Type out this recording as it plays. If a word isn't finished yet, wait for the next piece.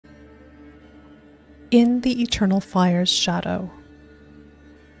In the Eternal Fire's Shadow.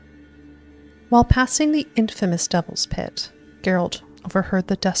 While passing the infamous Devil's Pit, Geralt overheard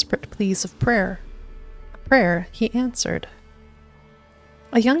the desperate pleas of prayer. A prayer he answered.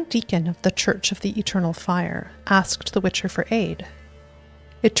 A young deacon of the Church of the Eternal Fire asked the Witcher for aid.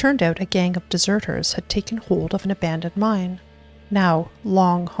 It turned out a gang of deserters had taken hold of an abandoned mine, now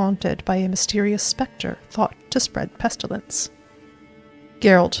long haunted by a mysterious spectre thought to spread pestilence.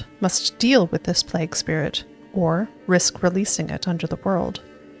 Geralt must deal with this plague spirit, or risk releasing it under the world.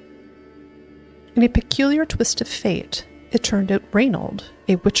 In a peculiar twist of fate, it turned out Reinald,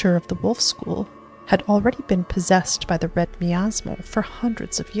 a Witcher of the Wolf School, had already been possessed by the red Miasmal for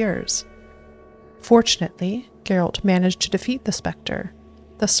hundreds of years. Fortunately, Geralt managed to defeat the spectre,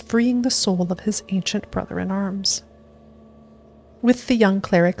 thus freeing the soul of his ancient brother-in-arms. With the young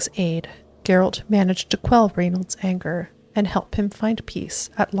cleric's aid, Geralt managed to quell Reinald's anger and help him find peace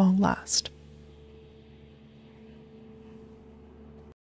at long last.